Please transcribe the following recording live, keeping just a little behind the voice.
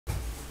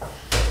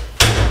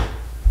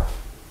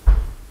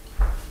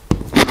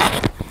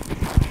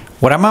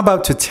What I'm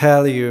about to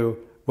tell you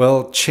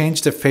will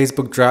change the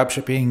Facebook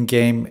dropshipping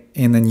game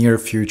in the near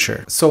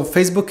future. So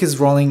Facebook is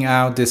rolling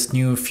out this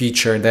new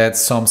feature that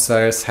some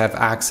sellers have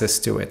access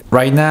to it.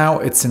 Right now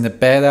it's in the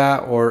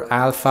beta or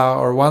alpha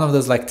or one of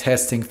those like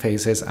testing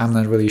phases. I'm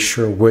not really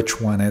sure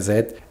which one is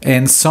it.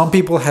 And some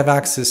people have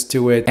access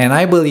to it. And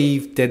I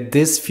believe that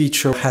this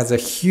feature has a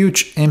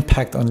huge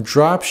impact on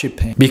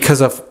dropshipping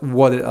because of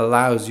what it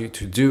allows you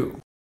to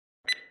do.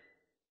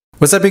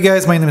 What's up you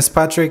guys, my name is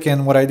Patryk,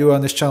 and what I do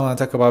on this channel, I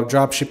talk about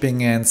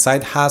dropshipping and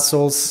side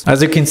hustles.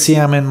 As you can see,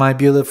 I'm in my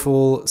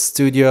beautiful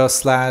studio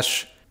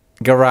slash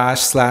garage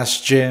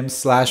slash gym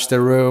slash the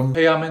room.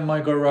 Hey, I'm in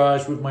my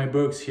garage with my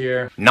books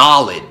here.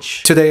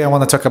 Knowledge. Today I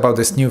want to talk about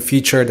this new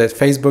feature that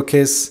Facebook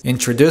is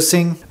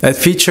introducing. That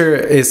feature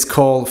is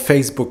called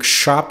Facebook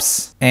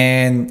Shops,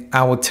 and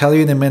I will tell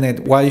you in a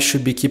minute why you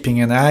should be keeping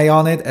an eye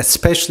on it,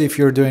 especially if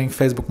you're doing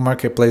Facebook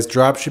Marketplace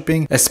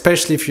dropshipping,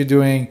 especially if you're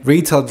doing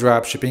retail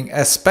dropshipping,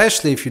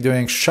 especially if you're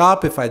doing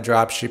Shopify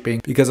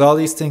dropshipping, because all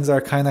these things are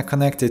kind of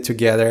connected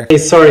together. Hey,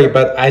 sorry,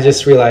 but I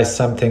just realized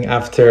something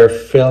after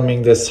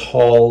filming this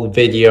whole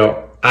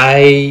video.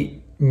 I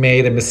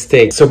made a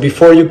mistake. So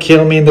before you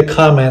kill me in the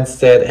comments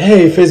that,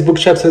 hey, Facebook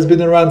Shops has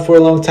been around for a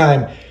long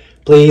time,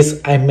 please,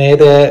 I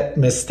made a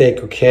mistake,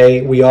 okay?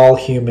 We all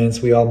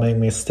humans, we all make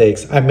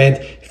mistakes. I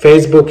meant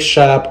Facebook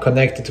Shop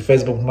connected to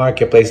Facebook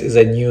Marketplace is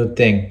a new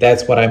thing.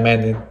 That's what I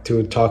meant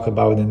to talk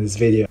about in this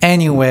video.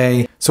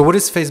 Anyway, so what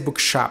is Facebook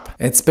Shop?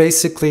 It's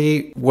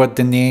basically what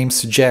the name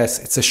suggests.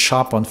 It's a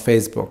shop on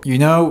Facebook. You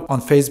know,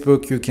 on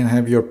Facebook, you can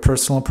have your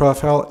personal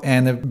profile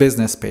and a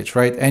business page,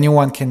 right?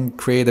 Anyone can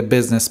create a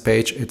business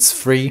page. It's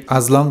free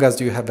as long as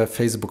you have a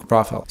Facebook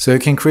profile. So you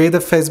can create a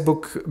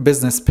Facebook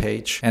business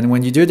page. And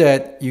when you do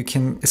that, you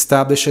can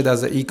establish it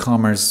as an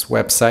e-commerce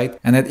website.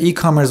 And that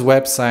e-commerce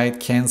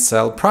website can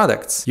sell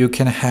products. You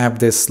can have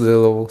this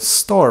little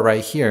store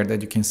right here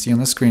that you can see on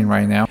the screen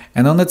right now.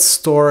 And on that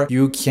store,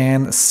 you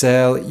can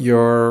sell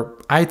your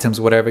items,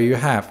 whatever you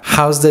have.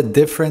 How's that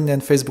different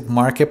than Facebook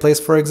Marketplace,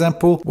 for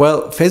example?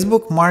 Well,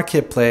 Facebook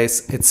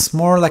Marketplace, it's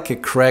more like a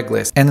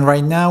Craigslist. And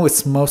right now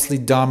it's mostly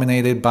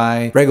dominated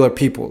by regular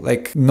people,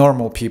 like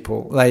normal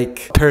people,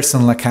 like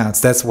personal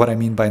accounts. That's what I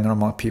mean by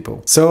normal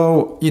people.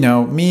 So, you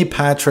know, me,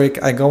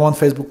 Patryk, I go on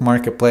Facebook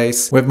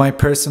Marketplace with my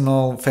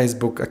personal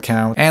Facebook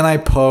account and I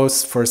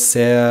post for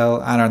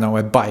sale, I don't know,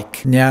 a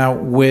bike. Now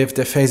with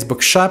the Facebook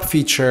Shop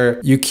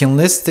feature, you can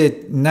list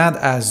it not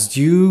as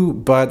you,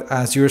 but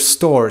as your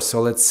store.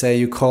 So let's say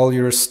you call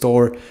your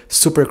store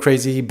Super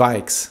Crazy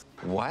Bikes.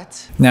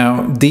 What?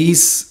 Now,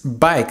 these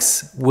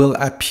bikes will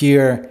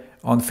appear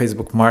on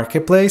Facebook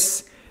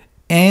Marketplace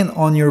and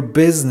on your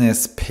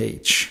business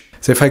page.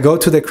 So if I go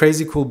to the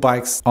Crazy Cool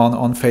Bikes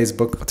on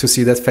Facebook to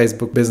see that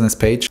Facebook business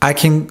page, I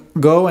can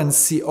go and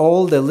see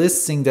all the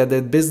listing that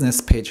that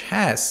business page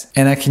has,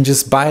 and I can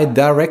just buy it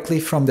directly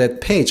from that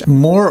page.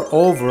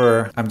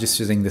 Moreover, I'm just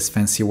using these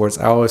fancy words.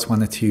 I always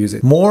wanted to use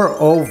it.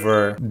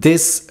 Moreover,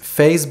 this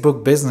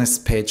Facebook business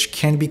page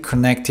can be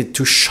connected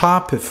to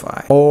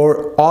Shopify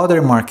or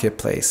other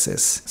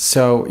marketplaces.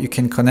 So you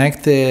can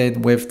connect it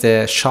with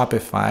the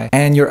Shopify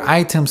and your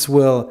items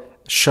will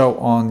show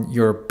on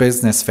your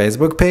business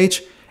Facebook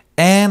page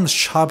and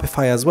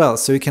Shopify as well.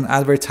 So you can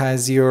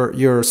advertise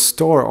your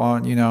store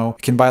on, you know,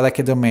 you can buy like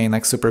a domain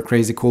like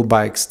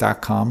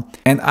supercrazycoolbikes.com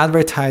and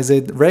advertise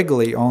it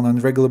regularly on a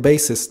regular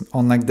basis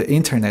on like the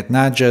internet,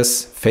 not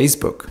just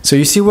Facebook. So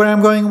you see where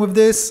I'm going with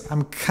this?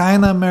 I'm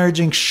kind of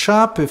merging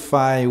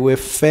Shopify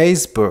with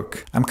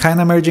Facebook. I'm kind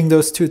of merging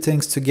those two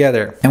things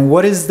together. And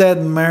what is that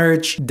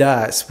merge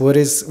does? What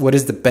is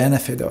the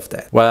benefit of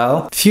that?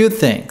 Well, few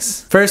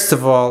things. First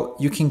of all,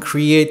 you can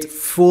create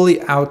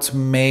fully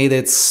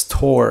automated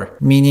store.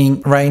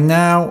 Meaning right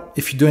now,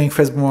 if you're doing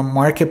Facebook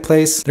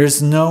Marketplace,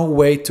 there's no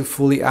way to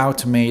fully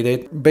automate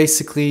it.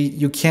 Basically,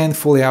 you can't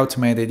fully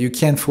automate it. You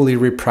can't fully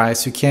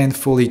reprice. You can't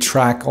fully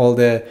track all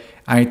the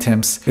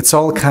items. It's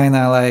all kind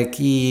of like,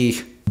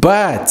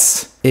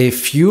 But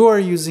if you are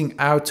using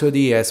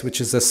AutoDS,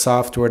 which is a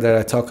software that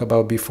I talked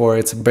about before,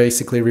 it's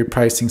basically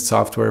repricing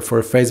software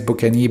for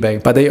Facebook and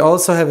eBay, but they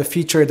also have a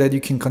feature that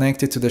you can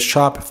connect it to the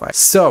Shopify.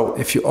 So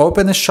if you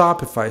open a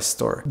Shopify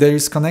store that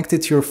is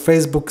connected to your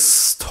Facebook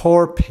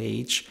store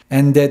page,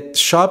 and that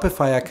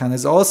Shopify account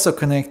is also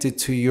connected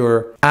to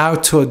your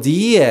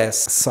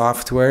AutoDS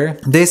software,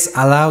 this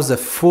allows a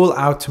full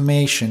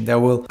automation that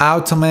will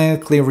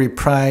automatically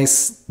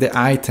reprice the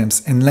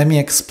items. And let me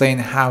explain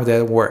how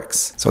that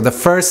works. So the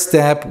first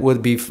step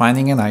would be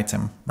finding an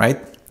item, right?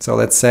 So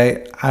let's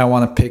say I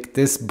want to pick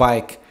this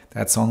bike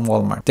that's on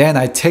Walmart. Then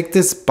I take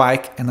this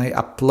bike and I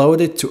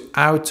upload it to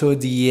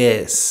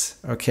AutoDS.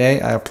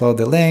 Okay, I upload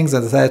the links,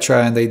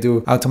 etc., and they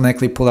do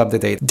automatically pull up the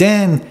data.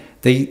 Then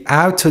the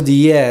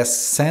AutoDS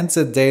sends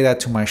the data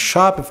to my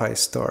Shopify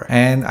store,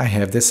 and I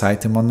have this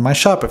item on my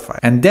Shopify.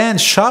 And then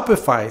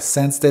Shopify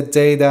sends the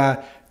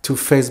data to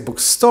Facebook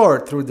store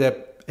through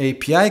the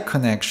API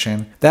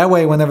connection. That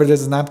way, whenever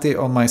there's an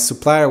update on my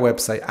supplier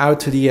website,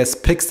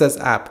 AutoDS picks this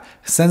app,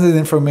 sends the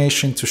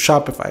information to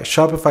Shopify.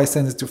 Shopify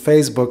sends it to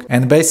Facebook,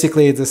 and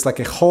basically it's like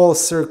a whole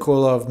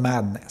circle of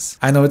madness.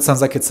 I know it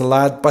sounds like it's a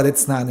lot, but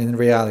it's not in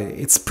reality.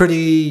 It's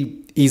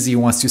pretty easy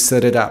once you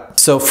set it up.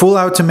 So full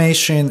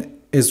automation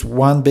is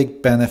one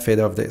big benefit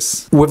of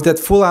this. With that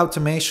full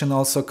automation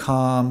also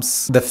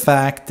comes the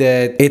fact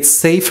that it's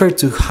safer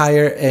to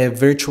hire a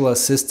virtual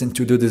assistant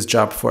to do this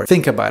job for you.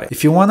 Think about it.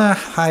 If you want to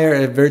hire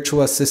a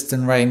virtual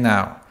assistant right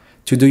now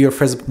to do your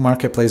Facebook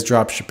Marketplace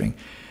dropshipping,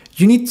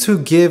 you need to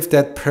give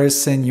that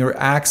person your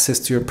access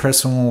to your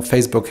personal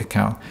Facebook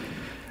account.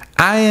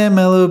 I'm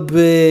not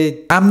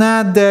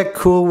that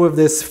cool with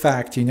this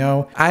fact, you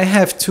know. I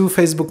have 2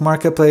 Facebook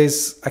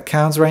Marketplace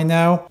accounts right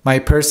now, my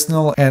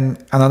personal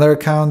and another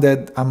account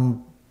that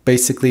I'm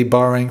basically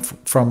borrowing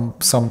from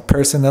some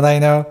person that I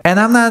know. And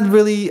I'm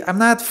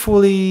not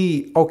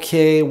fully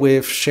okay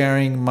with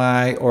sharing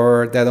my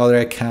or that other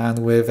account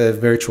with a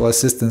virtual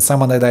assistant,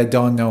 someone that I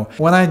don't know.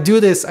 When I do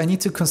this, I need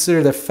to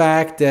consider the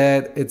fact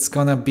that it's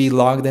gonna be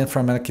logged in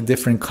from like a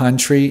different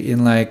country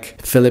in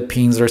like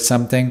Philippines or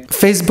something.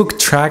 Facebook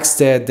tracks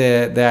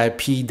the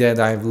IP that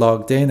I've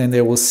logged in, and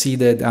they will see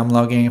that I'm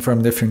logging in from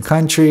a different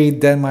country.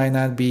 That might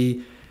not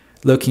be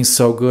looking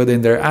so good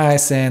in their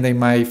eyes, and they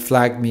might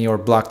flag me or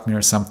block me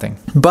or something.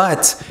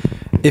 But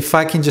if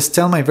I can just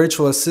tell my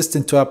virtual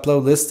assistant to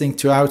upload listing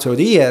to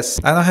AutoDS,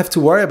 I don't have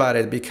to worry about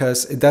it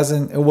because it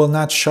will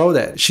not show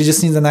that. She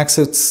just needs an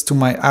access to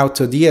my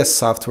AutoDS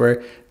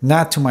software,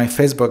 not to my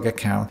Facebook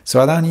account. So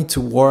I don't need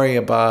to worry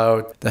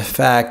about the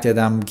fact that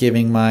I'm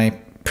giving my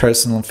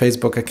personal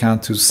Facebook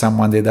account to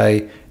someone that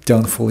I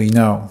don't fully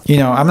know. You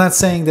know, I'm not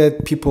saying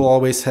that people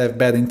always have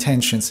bad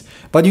intentions,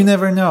 but you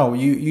never know.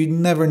 You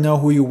never know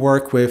who you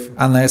work with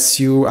unless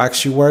you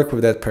actually work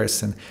with that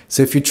person.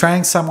 So if you're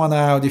trying someone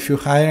out, if you're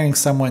hiring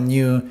someone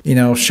new, you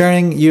know,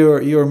 sharing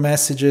your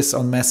messages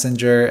on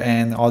Messenger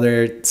and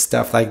other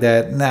stuff like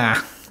that,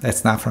 nah,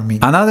 that's not for me.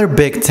 Another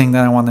big thing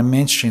that I want to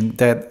mention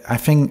that I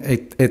think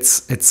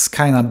it's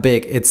kind of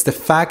big. It's the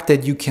fact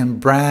that you can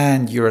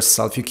brand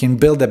yourself. You can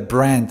build a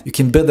brand. You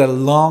can build a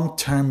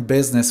long-term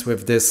business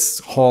with this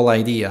whole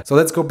idea. So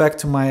let's go back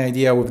to my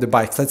idea with the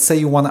bikes. Let's say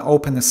you want to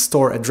open a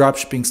store, a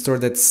dropshipping store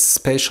that's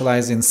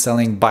specialized in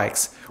selling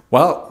bikes.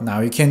 Well,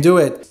 now you can do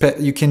it.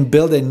 You can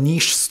build a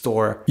niche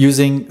store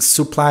using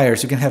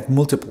suppliers. You can have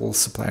multiple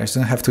suppliers.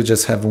 You don't have to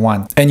just have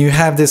one. And you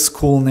have this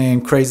cool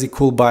name, Crazy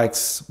Cool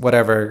Bikes,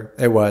 whatever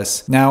it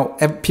was. Now,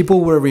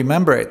 people will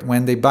remember it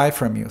when they buy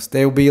from you.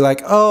 They'll be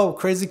like, oh,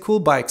 Crazy Cool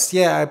Bikes.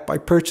 Yeah, I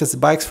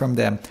purchased bikes from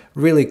them.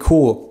 Really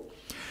cool.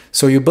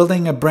 So you're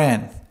building a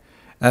brand.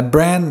 A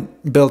brand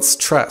builds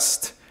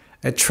trust.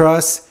 A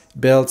trust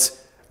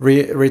builds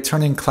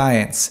returning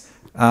clients.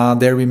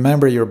 They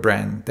remember your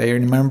brand, they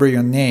remember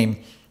your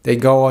name, they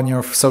go on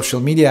your social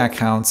media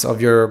accounts of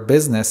your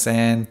business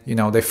and, you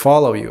know, they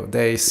follow you,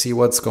 they see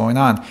what's going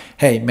on.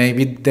 Hey,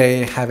 maybe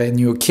they have a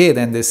new kid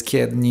and this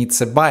kid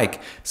needs a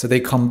bike, so they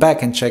come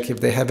back and check if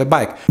they have a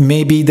bike.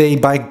 Maybe their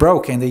bike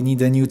broke and they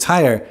need a new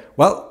tire.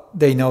 Well,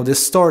 they know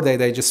this store that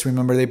they just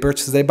remember they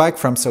purchased their bike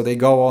from, so they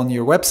go on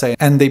your website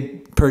and they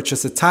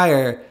purchase a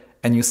tire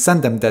and you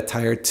send them that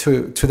tire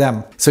to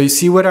them. So you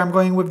see where I'm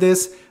going with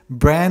this?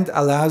 Brand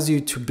allows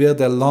you to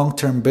build a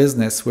long-term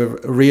business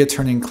with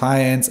returning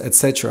clients,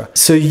 etc.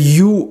 So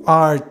you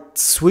are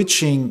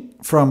switching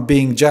from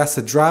being just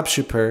a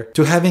dropshipper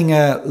to having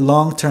a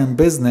long-term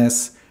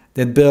business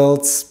that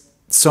builds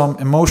some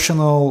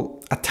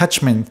emotional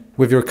attachment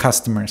with your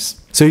customers.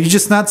 So you're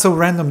just not some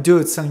random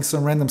dude selling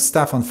some random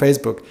stuff on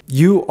Facebook.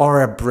 You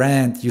are a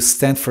brand, you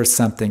stand for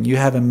something, you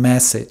have a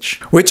message,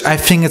 which I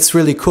think it's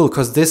really cool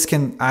because this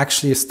can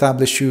actually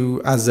establish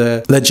you as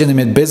a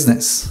legitimate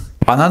business.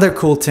 Another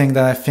cool thing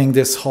that I think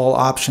this whole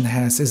option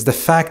has is the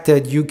fact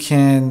that you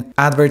can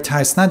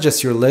advertise not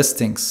just your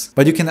listings,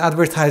 but you can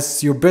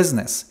advertise your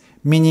business,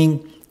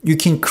 meaning you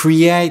can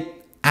create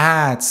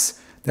ads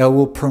that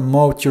will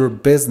promote your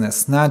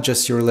business, not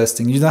just your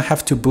listing. You don't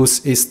have to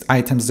boost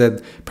items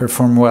that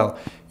perform well.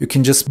 You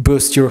can just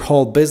boost your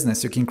whole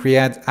business. You can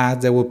create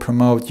ads that will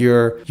promote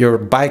your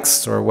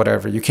bikes or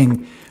whatever. You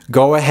can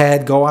go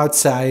ahead, go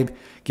outside,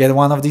 get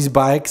one of these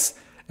bikes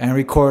and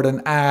record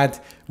an ad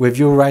with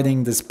you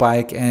riding this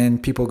bike,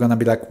 and people are gonna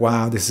be like,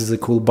 wow, this is a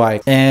cool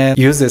bike, and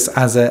use this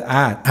as an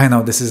ad. I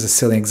know this is a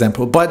silly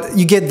example, but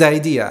you get the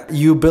idea.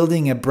 You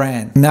building a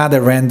brand, not a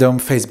random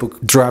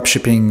Facebook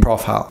dropshipping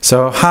profile.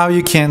 So how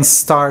you can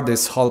start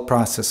this whole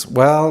process?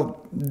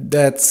 Well,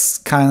 that's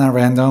kind of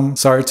random.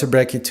 Sorry to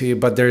break it to you,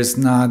 but there's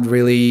not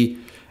really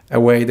a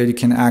way that you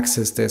can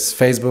access this.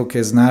 Facebook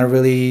is not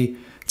really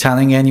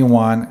telling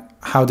anyone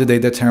how do they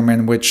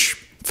determine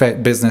which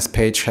business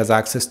page has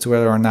access to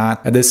it or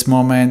not. At this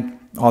moment,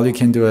 all you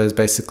can do is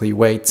basically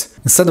wait.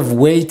 Instead of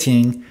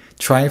waiting,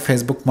 try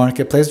Facebook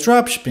Marketplace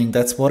dropshipping.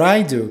 That's what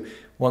I do.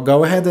 Well,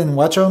 go ahead and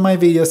watch all my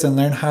videos and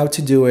learn how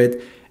to do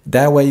it.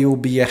 That way you'll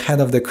be ahead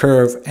of the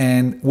curve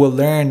and will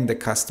learn the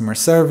customer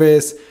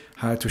service,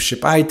 how to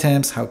ship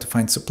items, how to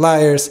find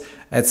suppliers,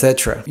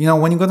 etc. You know,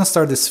 when you're gonna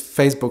start this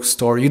Facebook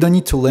store, you don't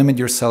need to limit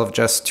yourself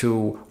just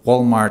to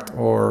Walmart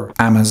or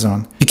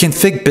Amazon. You can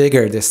think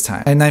bigger this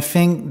time. And I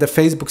think the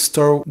Facebook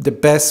store, the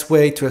best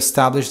way to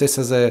establish this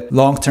as a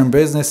long-term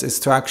business is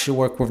to actually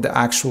work with the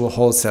actual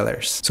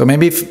wholesalers. So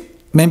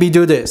maybe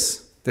do this.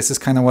 This is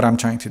kind of what I'm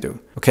trying to do,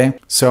 okay?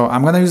 So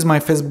I'm gonna use my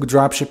Facebook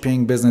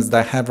dropshipping business that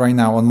I have right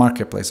now on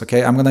Marketplace,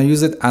 okay? I'm gonna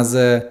use it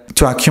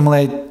to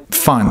accumulate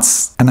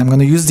funds, and I'm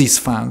gonna use these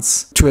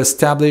funds to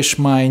establish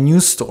my new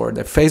store,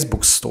 the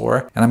Facebook store,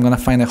 and I'm gonna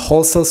find a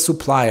wholesale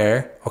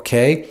supplier,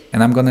 okay?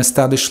 And I'm gonna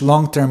establish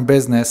long-term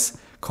business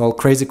called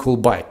Crazy Cool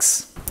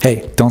Bikes. Hey,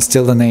 don't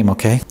steal the name,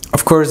 okay?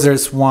 Of course,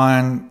 there's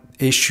one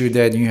issue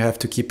that you have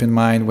to keep in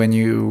mind when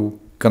you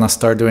gonna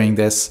start doing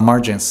this: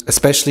 margins,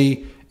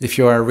 especially if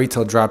you are a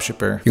retail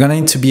dropshipper. You're gonna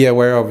need to be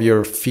aware of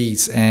your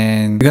fees,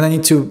 and you're gonna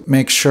need to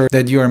make sure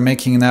that you are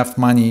making enough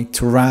money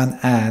to run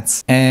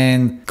ads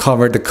and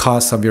cover the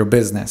costs of your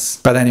business.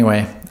 But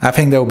anyway, I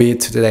think that will be it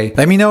today.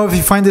 Let me know if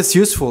you find this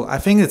useful. I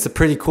think it's a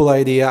pretty cool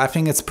idea. I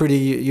think it's a pretty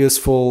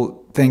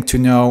useful thing to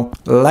know.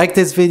 Like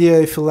this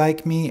video if you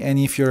like me, and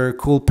if you're a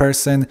cool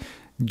person,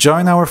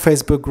 join our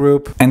Facebook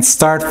group and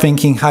start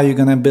thinking how you're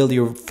gonna build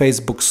your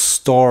Facebook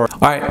store.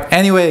 All right,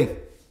 anyway,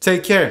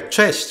 take care.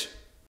 Cześć!